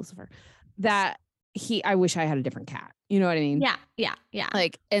is Belucifer. That I wish I had a different cat. You know what I mean? Yeah.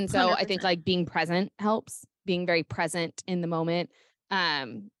 Like, and so 100%. I think like being present helps. Being very present in the moment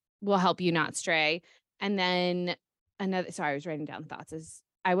will help you not stray. And then sorry, I was writing down thoughts as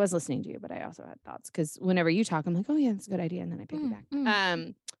I was listening to you, but I also had thoughts because whenever you talk, I'm like, oh yeah, that's a good idea. And then I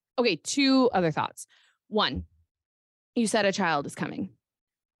piggyback. Okay, 2 other thoughts. 1, you said a child is coming.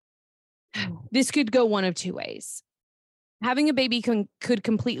 This could go one of 2 ways. Having a baby could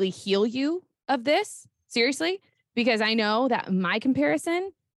completely heal you of this, seriously, because I know that my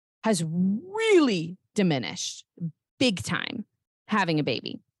comparison has really diminished big time having a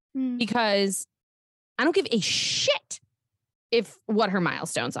baby because I don't give a shit if what her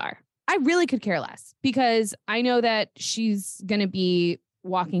milestones are. I really could care less because I know that she's going to be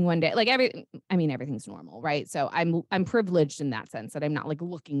walking one day. Like everything's normal, right? So I'm privileged in that sense that I'm not like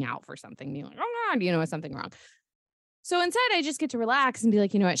looking out for something, being like, oh God, is something wrong? So instead I just get to relax and be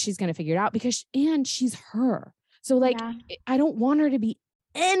like, you know what, she's going to figure it out because she's her. So like, I don't want her to be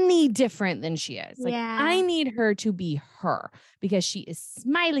any different than she is. Like I need her to be her because she is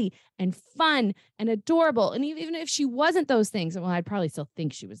smiley and fun and adorable. And even if she wasn't those things, well, I'd probably still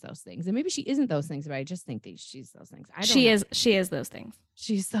think she was those things. And maybe she isn't those things, but I just think that she's those things. She is those things.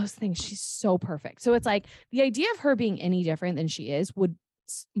 She's those things. She's so perfect. So it's like the idea of her being any different than she is would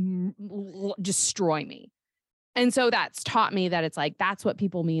destroy me. And so that's taught me that it's like, that's what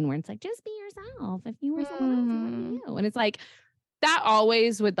people mean where it's like, just be yourself. If you were someone else, you would be you. And it's like, that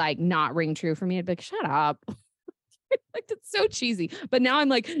always would like not ring true for me. I'd be like, shut up. Like, it's so cheesy. But now I'm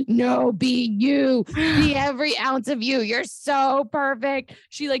like, no, be you. Be every ounce of you. You're so perfect.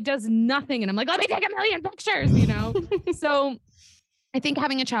 She like does nothing. And I'm like, let me take 1,000,000 pictures, So I think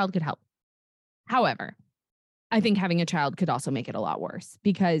having a child could help. However, I think having a child could also make it a lot worse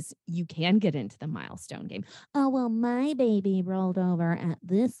because you can get into the milestone game. Oh, well, my baby rolled over at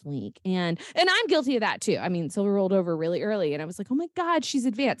this week. And I'm guilty of that too. I mean, Silver rolled over really early and I was like, oh my God, she's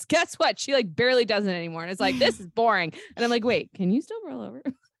advanced. Guess what? She like barely does it anymore. And it's like, this is boring. And I'm like, wait, can you still roll over?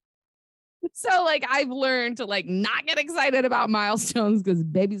 So like I've learned to like not get excited about milestones because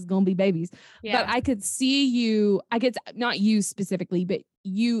babies gonna be babies. Yeah. But I could see you, not you specifically, but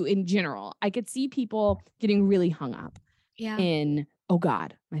you in general. I could see people getting really hung up in, oh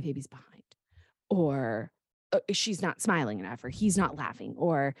God, my baby's behind. Or she's not smiling enough, or he's not laughing,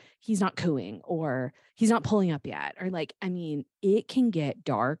 or he's not cooing, or he's not pulling up yet. Or like, I mean, it can get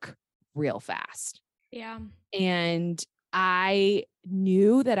dark real fast. Yeah. And I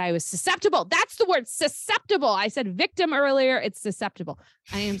knew that I was susceptible. That's the word, susceptible. I said victim earlier. It's susceptible.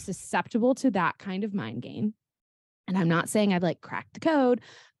 I am susceptible to that kind of mind game. And I'm not saying I've like cracked the code,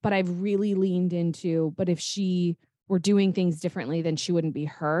 but I've really leaned into, but if she were doing things differently, then she wouldn't be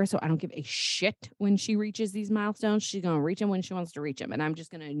her. So I don't give a shit when she reaches these milestones. She's going to reach them when she wants to reach them. And I'm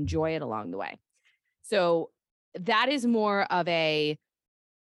just going to enjoy it along the way. So that is more of a,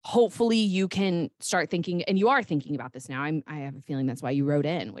 hopefully you can start thinking, and you are thinking about this now. I have a feeling that's why you wrote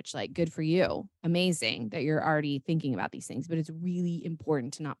in, which like, good for you. Amazing that you're already thinking about these things, but it's really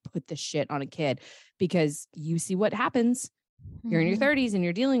important to not put the shit on a kid because you see what happens. You're in your 30s and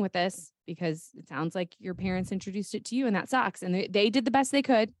you're dealing with this because it sounds like your parents introduced it to you and that sucks. And they did the best they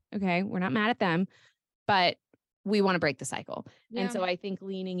could. Okay. We're not mad at them, but we want to break the cycle. Yeah. And so I think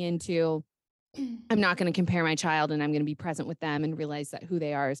leaning into, I'm not going to compare my child and I'm going to be present with them and realize that who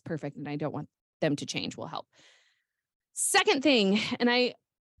they are is perfect and I don't want them to change will help. Second thing, and I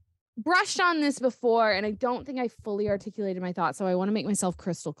brushed on this before and I don't think I fully articulated my thoughts, so I want to make myself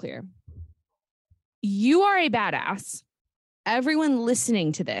crystal clear. You are a badass. Everyone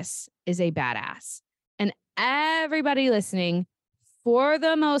listening to this is a badass. And everybody listening, for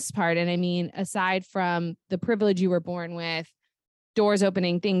the most part, and I mean, aside from the privilege you were born with, doors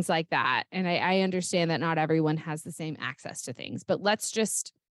opening, things like that. And I understand that not everyone has the same access to things, but let's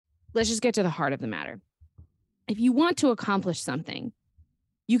just get to the heart of the matter. If you want to accomplish something,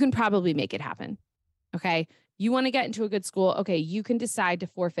 you can probably make it happen. Okay. You want to get into a good school. Okay. You can decide to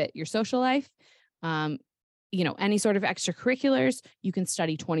forfeit your social life Any sort of extracurriculars. You can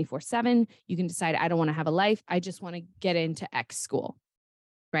study 24/7. You can decide, I don't want to have a life. I just want to get into X school,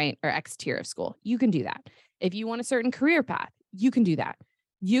 right? Or X tier of school. You can do that. If you want a certain career path, you can do that.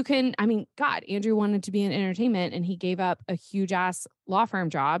 You can, God, Andrew wanted to be in entertainment and he gave up a huge ass law firm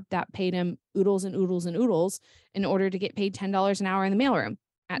job that paid him oodles and oodles and oodles in order to get paid $10 an hour in the mailroom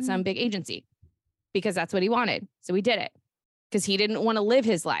at some big agency because that's what he wanted. So he did it because he didn't want to live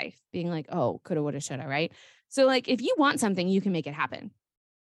his life being like, oh, coulda, woulda, shoulda, right? So like, if you want something, you can make it happen,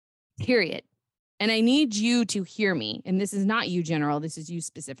 period. And I need you to hear me. And this is not you, General. This is you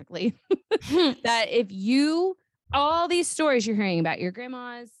specifically. That if you, all these stories you're hearing about your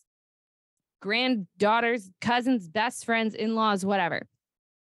grandmas, granddaughters, cousins, best friends, in-laws, whatever.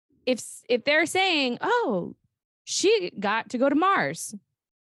 If they're saying, oh, she got to go to Mars.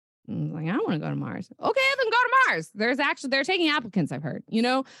 I'm like, I want to go to Mars. Okay, then go to Mars. They're taking applicants, I've heard,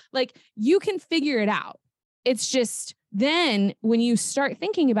 like you can figure it out. It's just then when you start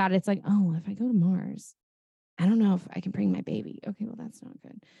thinking about it, it's like, oh, if I go to Mars, I don't know if I can bring my baby. Okay, well, that's not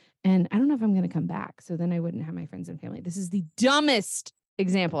good. And I don't know if I'm going to come back. So then I wouldn't have my friends and family. This is the dumbest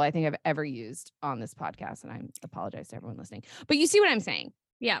example I think I've ever used on this podcast. And I apologize to everyone listening. But you see what I'm saying?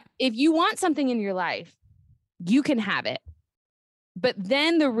 Yeah. If you want something in your life, you can have it. But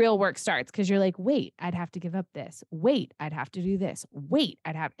then the real work starts because you're like, wait, I'd have to give up this. Wait, I'd have to do this. Wait,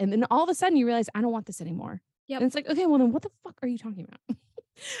 and then all of a sudden you realize I don't want this anymore. Yep. And it's like, okay, well then what the fuck are you talking about?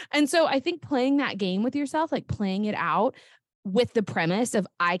 And so I think playing that game with yourself, like playing it out with the premise of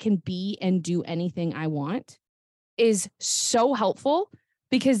I can be and do anything I want is so helpful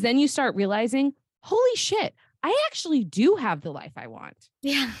because then you start realizing, holy shit, I actually do have the life I want.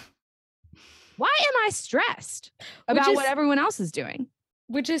 Yeah. Why am I stressed about what everyone else is doing?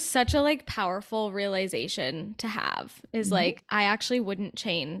 Which is such a powerful realization to have is like, I actually wouldn't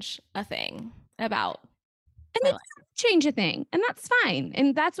change a thing about. And then change a thing and that's fine.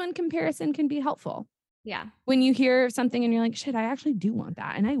 And that's when comparison can be helpful. Yeah. When you hear something and you're like, shit, I actually do want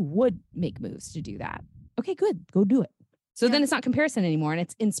that. And I would make moves to do that. Okay, good. Go do it. So then it's not comparison anymore and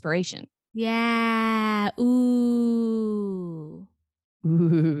it's inspiration. Yeah. Ooh.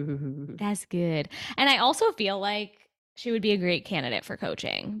 That's good. And I also feel like she would be a great candidate for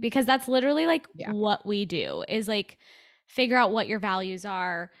coaching because that's literally what we do is figure out what your values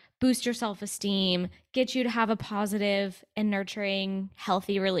are, boost your self-esteem, get you to have a positive and nurturing,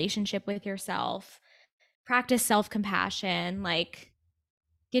 healthy relationship with yourself, practice self-compassion,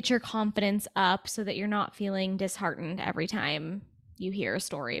 get your confidence up so that you're not feeling disheartened every time you hear a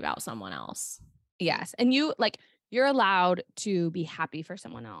story about someone else. Yes. And you're allowed to be happy for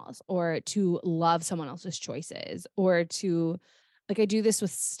someone else or to love someone else's choices or to, I do this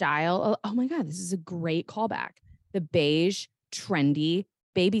with style. Oh my God, this is a great callback. The beige, trendy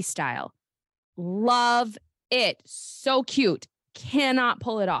baby style. Love it. So cute. Cannot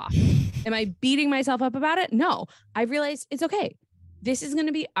pull it off. Am I beating myself up about it? No. I realized it's okay. This is going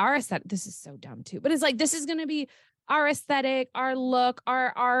to be our aesthetic. This is so dumb too, but it's this is going to be our aesthetic, our look,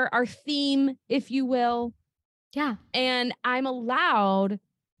 our theme, if you will. Yeah. And I'm allowed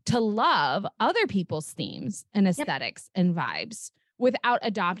to love other people's themes and aesthetics and vibes without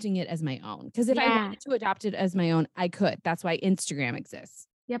adopting it as my own. Because if I wanted to adopt it as my own, I could. That's why Instagram exists.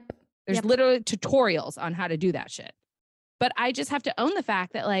 Yep. There's literally tutorials on how to do that shit. But I just have to own the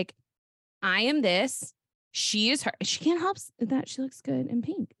fact that I am this. She is her. She can't help that she looks good in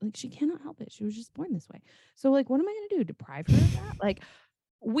pink. She cannot help it. She was just born this way. So what am I going to do? Deprive her of that?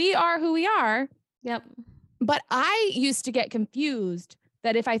 We are who we are. Yep. But I used to get confused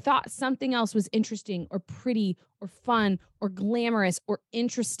that if I thought something else was interesting or pretty or fun or glamorous or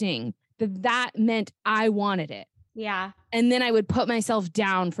interesting, that meant I wanted it. Yeah. And then I would put myself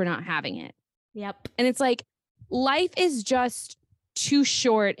down for not having it. Yep. And it's life is just too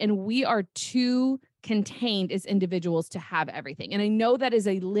short and we are too contained as individuals to have everything. And I know that is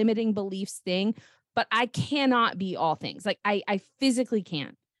a limiting beliefs thing, but I cannot be all things. I physically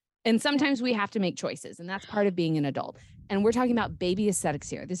can't. And sometimes we have to make choices, and that's part of being an adult. And we're talking about baby aesthetics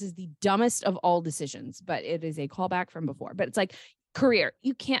here. This is the dumbest of all decisions, but it is a callback from before. But it's career.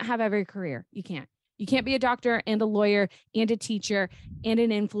 You can't have every career. You can't. You can't be a doctor and a lawyer and a teacher and an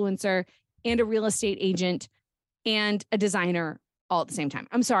influencer and a real estate agent and a designer all at the same time.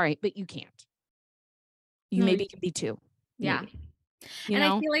 I'm sorry, but you can't. You maybe can be two. Yeah. You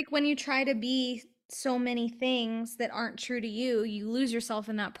know? I feel like when you try to be so many things that aren't true to you, you lose yourself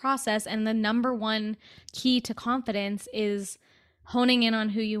in that process. And the number one key to confidence is honing in on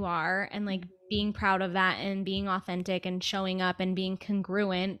who you are and being proud of that and being authentic and showing up and being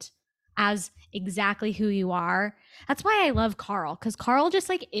congruent as exactly who you are. That's why I love Carl, because Carl just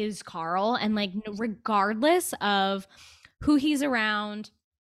like is Carl, and like regardless of who he's around,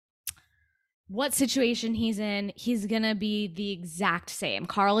 what situation he's in, he's gonna be the exact same.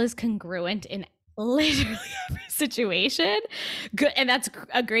 Carl is congruent in literally every situation. Good, and that's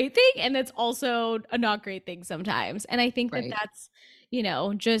a great thing, and that's also a not great thing sometimes. And I think that that's,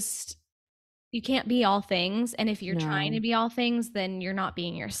 just you can't be all things, and if you're trying to be all things, then you're not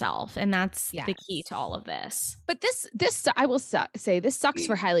being yourself, and that's the key to all of this. But this I will say, this sucks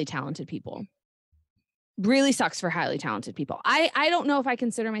for highly talented people. Really sucks for highly talented people. I don't know if I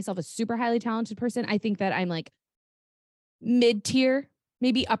consider myself a super highly talented person. I think that I'm like mid-tier,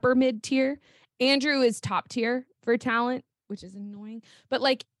 maybe upper mid-tier. Andrew is top tier for talent, which is annoying. But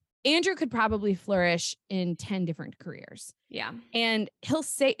like Andrew could probably flourish in 10 different careers. Yeah. And he'll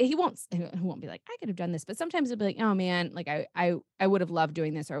say, he won't be like, I could have done this. But sometimes he'll be like, oh man, like I would have loved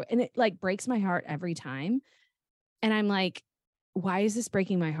doing this. And it like breaks my heart every time. And I'm like, why is this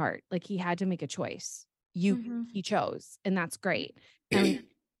breaking my heart? Like he had to make a choice. He chose, and that's great.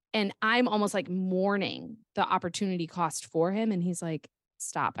 And I'm almost like mourning the opportunity cost for him. And he's like,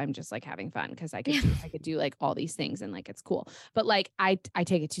 stop. I'm just like having fun because I could do like all these things and like it's cool. But like I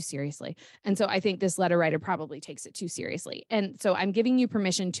take it too seriously. And so I think this letter writer probably takes it too seriously. And so I'm giving you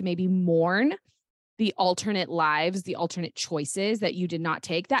permission to maybe mourn the alternate lives, the alternate choices that you did not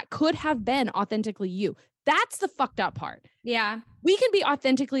take that could have been authentically you. That's the fucked up part. Yeah. We can be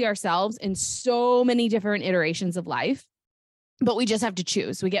authentically ourselves in so many different iterations of life, but we just have to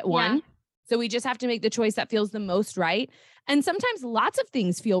choose. We get one. Yeah. So we just have to make the choice that feels the most right. And sometimes lots of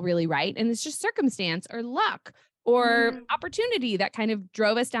things feel really right. And it's just circumstance or luck or opportunity that kind of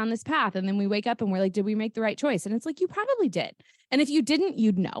drove us down this path. And then we wake up and we're like, did we make the right choice? And it's like, you probably did. And if you didn't,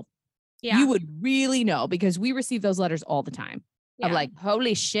 you'd know. Yeah. You would really know because we receive those letters all the time. Yeah. Of like,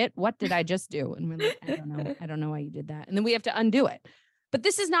 holy shit, what did I just do? And we're like, I don't know. I don't know why you did that. And then we have to undo it. But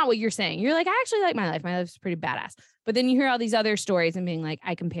this is not what you're saying. You're like, I actually like my life. My life's pretty badass. But then you hear all these other stories and being like,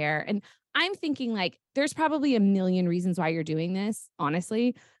 I compare. And I'm thinking like, there's probably a million reasons why you're doing this,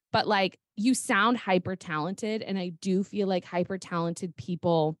 honestly. But like, you sound hyper talented. And I do feel like hyper talented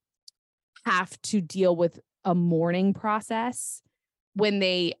people have to deal with a mourning process when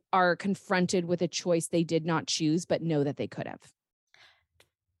they are confronted with a choice they did not choose, but know that they could have.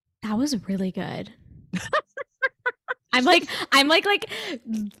 That was really good. I'm like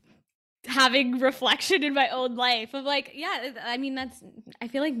having reflection in my own life of like, yeah, I mean, I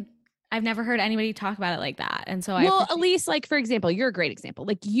feel like I've never heard anybody talk about it like that. And so Elise, like, for example, you're a great example.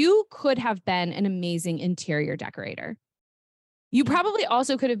 Like you could have been an amazing interior decorator. You probably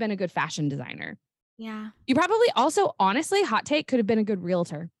also could have been a good fashion designer. Yeah. You probably also, honestly, hot take, could have been a good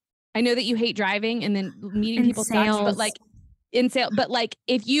realtor. I know that you hate driving and then meeting people sucks, but like in sales, but like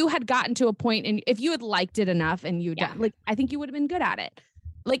if you had gotten to a point and if you had liked it enough and you like, I think you would have been good at it.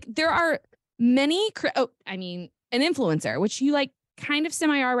 Like there are many, an influencer, which you like kind of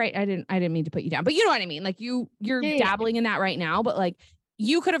semi are, right? I didn't mean to put you down, but you know what I mean? Like you're dabbling in that right now, but like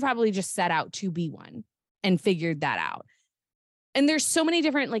you could have probably just set out to be one and figured that out. And there's so many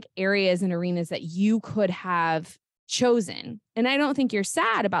different like areas and arenas that you could have chosen. And I don't think you're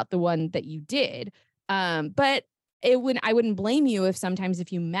sad about the one that you did. But I wouldn't blame you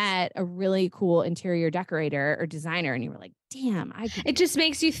if you met a really cool interior decorator or designer and you were like, damn, it just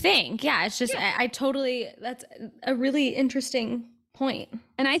makes you think. Yeah. It's just, I totally, that's a really interesting point.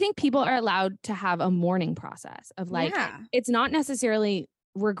 And I think people are allowed to have a mourning process of like, it's not necessarily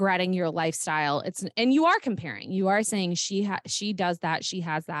regretting your lifestyle. And you are comparing, you are saying she does that. She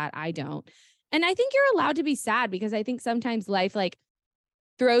has that. I don't. And I think you're allowed to be sad because I think sometimes life like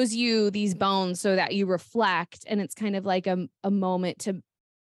throws you these bones so that you reflect. And it's kind of like a moment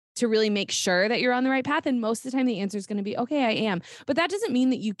to really make sure that you're on the right path. And most of the time the answer is going to be, okay, I am. But that doesn't mean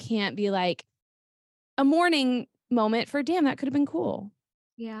that you can't be like a mourning moment for, damn, that could have been cool.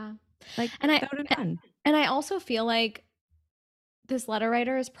 Yeah. Like, and I also feel like this letter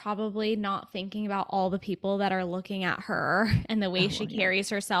writer is probably not thinking about all the people that are looking at her and the way she carries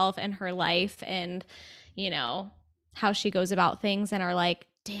herself and her life and, how she goes about things and are like,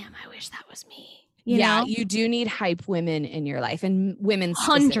 damn, I wish that was me. You know? You do need hype women in your life and women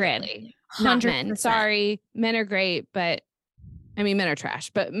 100. Not men. Sorry, men are great, but I mean, men are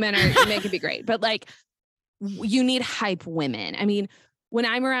trash, but men can be great. But like, you need hype women. I mean, when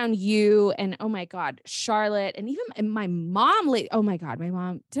I'm around you and oh my God, Charlotte and even my mom, oh my God, my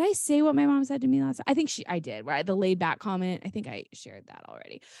mom, did I say what my mom said to me last time? I think I did, right? The laid back comment. I think I shared that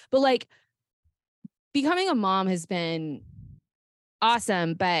already, but like becoming a mom has been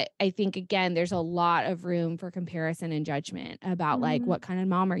awesome. But I think, again, there's a lot of room for comparison and judgment about like, what kind of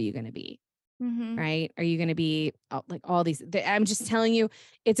mom are you going to be? Right? Are you going to be like all these? I'm just telling you,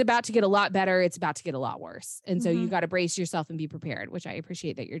 it's about to get a lot better. It's about to get a lot worse. And so you got to brace yourself and be prepared, which I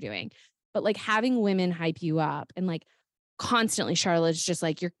appreciate that you're doing. But like having women hype you up and like constantly, Charlotte's just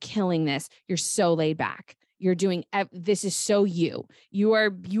like, you're killing this. You're so laid back. You're doing, this is so you. You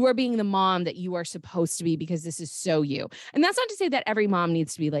are being the mom that you are supposed to be because this is so you. And that's not to say that every mom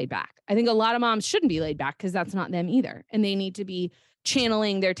needs to be laid back. I think a lot of moms shouldn't be laid back because that's not them either. And they need to be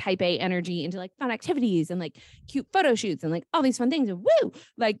channeling their type A energy into like fun activities and like cute photo shoots and like all these fun things. And woo,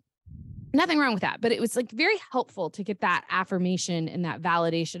 like nothing wrong with that. But it was like very helpful to get that affirmation and that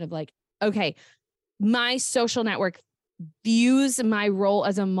validation of like, okay, my social network views my role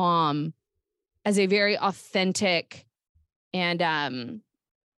as a mom as a very authentic and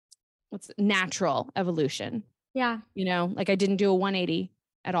what's natural evolution. Yeah. You know, like I didn't do a 180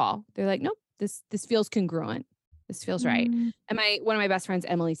 at all. They're like, nope, this feels congruent. This feels right. And one of my best friends,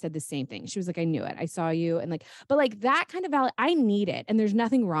 Emily, said the same thing. She was like, I knew it. I saw you. And like, but like that kind of I need it. And there's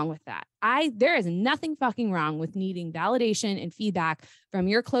nothing wrong with that. There is nothing fucking wrong with needing validation and feedback from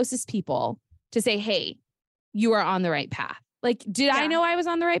your closest people to say, hey, you are on the right path. Like, did I know I was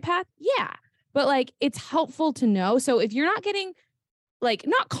on the right path? Yeah. But like, it's helpful to know. So if you're not getting like,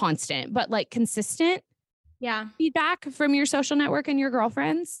 not constant, but like consistent feedback from your social network and your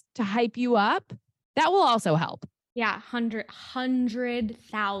girlfriends to hype you up, that will also help. Yeah,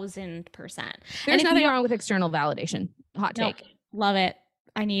 100,000%. There's nothing wrong with external validation. Hot take. Love it.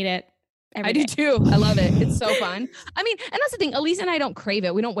 I need it. I do too. I love it. It's so fun. I mean, and that's the thing. Elise and I don't crave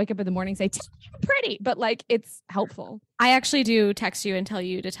it. We don't wake up in the morning and say, you're pretty, but like it's helpful. I actually do text you and tell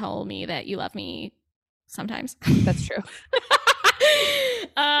you to tell me that you love me sometimes. That's true.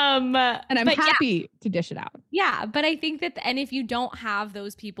 And I'm happy to dish it out. Yeah. But I think that, and if you don't have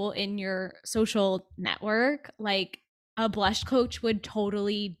those people in your social network, like a blush coach would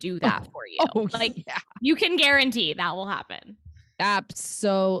totally do that for you. You can guarantee that will happen.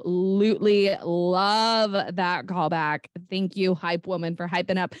 Absolutely love that callback. Thank you, Hype Woman, for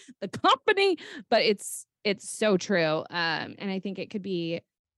hyping up the company. But it's so true. And I think it could be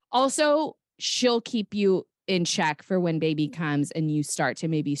also, she'll keep you in check for when baby comes and you start to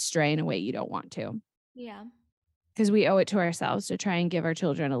maybe stray in a way you don't want to. Yeah. Because we owe it to ourselves to try and give our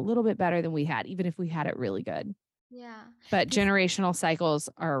children a little bit better than we had, even if we had it really good. Yeah. But generational cycles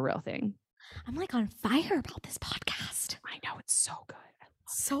are a real thing. I'm like on fire about this podcast. I know, it's so good.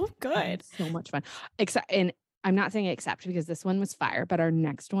 So good. So much fun. And I'm not saying except because this one was fire, but our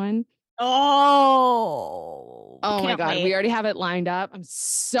next one. Oh my God. Wait. We already have it lined up.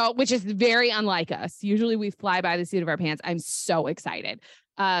 Which is very unlike us. Usually we fly by the seat of our pants. I'm so excited.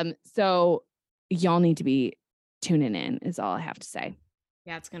 So y'all need to be tuning in is all I have to say.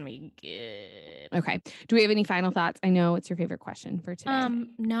 Yeah, it's going to be good. Okay. Do we have any final thoughts? I know it's your favorite question for today.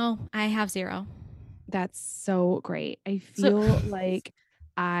 No, I have zero. That's so great. I feel like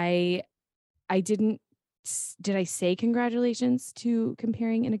I didn't. Did I say congratulations to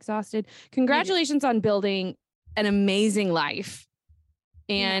Comparing and Exhausted? Congratulations on building an amazing life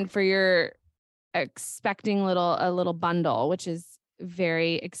and for your expecting a little bundle, which is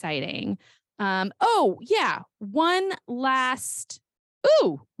very exciting. One last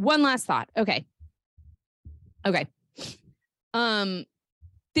thought. Okay.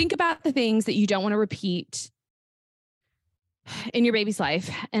 Think about the things that you don't want to repeat in your baby's life.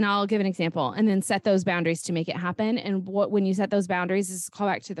 And I'll give an example and then set those boundaries to make it happen. And when you set those boundaries is call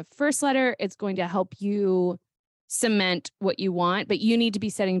back to the first letter. It's going to help you cement what you want, but you need to be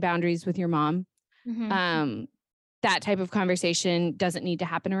setting boundaries with your mom. That type of conversation doesn't need to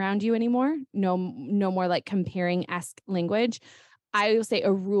happen around you anymore. No more like comparing-esque language. I will say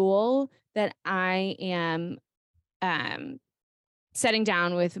a rule that I am setting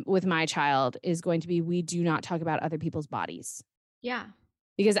down with my child is going to be, we do not talk about other people's bodies. Yeah.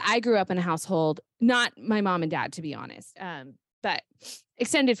 Because I grew up in a household, not my mom and dad, to be honest, but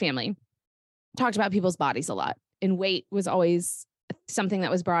extended family talked about people's bodies a lot. And weight was always something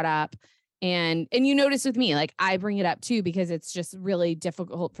that was brought up. And you notice with me, like I bring it up too, because it's just really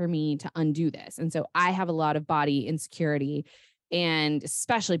difficult for me to undo this. And so I have a lot of body insecurity and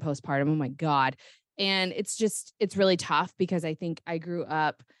especially postpartum. Oh my God. And it's really tough because I think I grew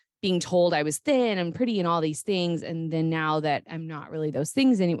up being told I was thin and pretty and all these things. And then now that I'm not really those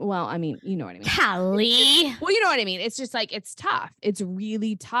things anymore. Well, I mean, you know what I mean? Callie. Well, you know what I mean? It's just like, it's tough. It's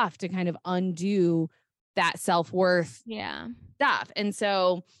really tough to kind of undo that self-worth stuff. And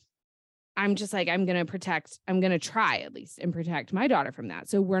so I'm just like, I'm going to try at least and protect my daughter from that.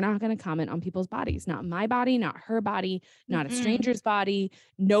 So we're not going to comment on people's bodies, not my body, not her body, not a stranger's body,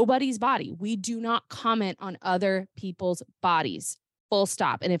 nobody's body. We do not comment on other people's bodies, full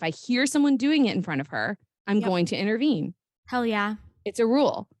stop. And if I hear someone doing it in front of her, I'm going to intervene. Hell yeah. It's a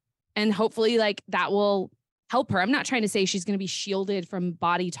rule. And hopefully like that will help her. I'm not trying to say she's going to be shielded from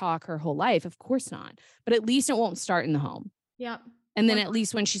body talk her whole life. Of course not. But at least it won't start in the home. Yep. And then at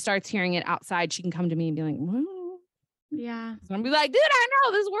least when she starts hearing it outside, she can come to me and be like, well, yeah. So I'm be like, dude, I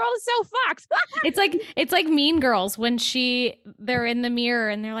know this world is so fucked. it's like Mean Girls when they're in the mirror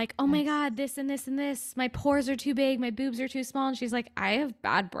and they're like, oh my God, this and this and this. My pores are too big. My boobs are too small. And she's like, I have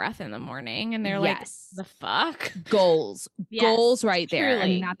bad breath in the morning. And they're like, the fuck? Goals right there. Truly. I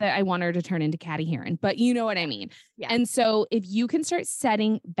mean, not that I want her to turn into Catty Heron, but you know what I mean? Yeah. And so if you can start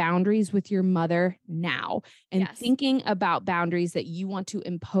setting boundaries with your mother now and thinking about boundaries that you want to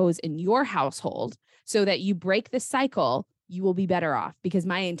impose in your household so that you break the cycle, you will be better off because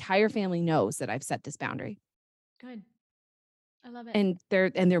my entire family knows that I've set this boundary. Good. I love it.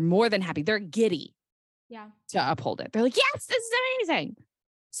 And they're more than happy. They're giddy. Yeah. To uphold it. They're like, yes, this is amazing.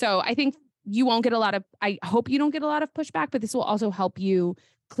 So I think you won't get I hope you don't get a lot of pushback, but this will also help you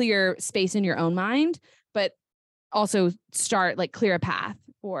clear space in your own mind, but also start like clear a path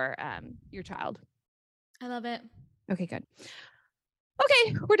for your child. I love it. Okay, good.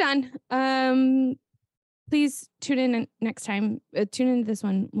 Okay, we're done. Please tune in next time. Tune into this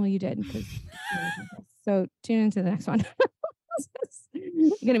one. Well, you did because so tune into the next one.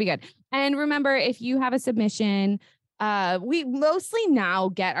 It's gonna be good. And remember, if you have a submission, we mostly now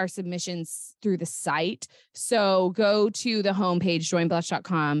get our submissions through the site. So go to the homepage,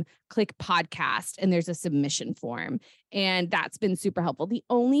 joinblush.com, click podcast, and there's a submission form. And that's been super helpful. The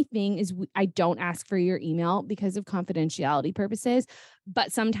only thing is I don't ask for your email because of confidentiality purposes,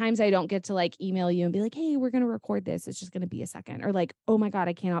 but sometimes I don't get to like email you and be like, hey, we're going to record this. It's just going to be a second. Or like, oh my God,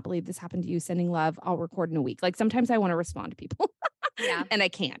 I cannot believe this happened to you. Sending love. I'll record in a week. Like sometimes I want to respond to people. Yeah. And I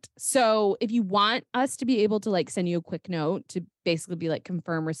can't. So if you want us to be able to like send you a quick note to basically be like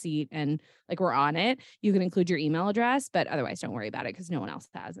confirm receipt and like we're on it, you can include your email address, but otherwise don't worry about it because no one else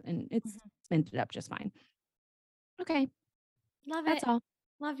has. And it's ended up just fine. Okay. Love That's it. all.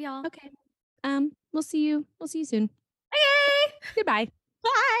 Love y'all. Okay. We'll see you soon. Okay. Goodbye.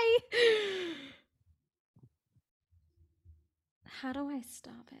 Bye. How do I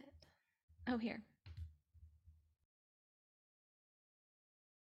stop it? Oh, here.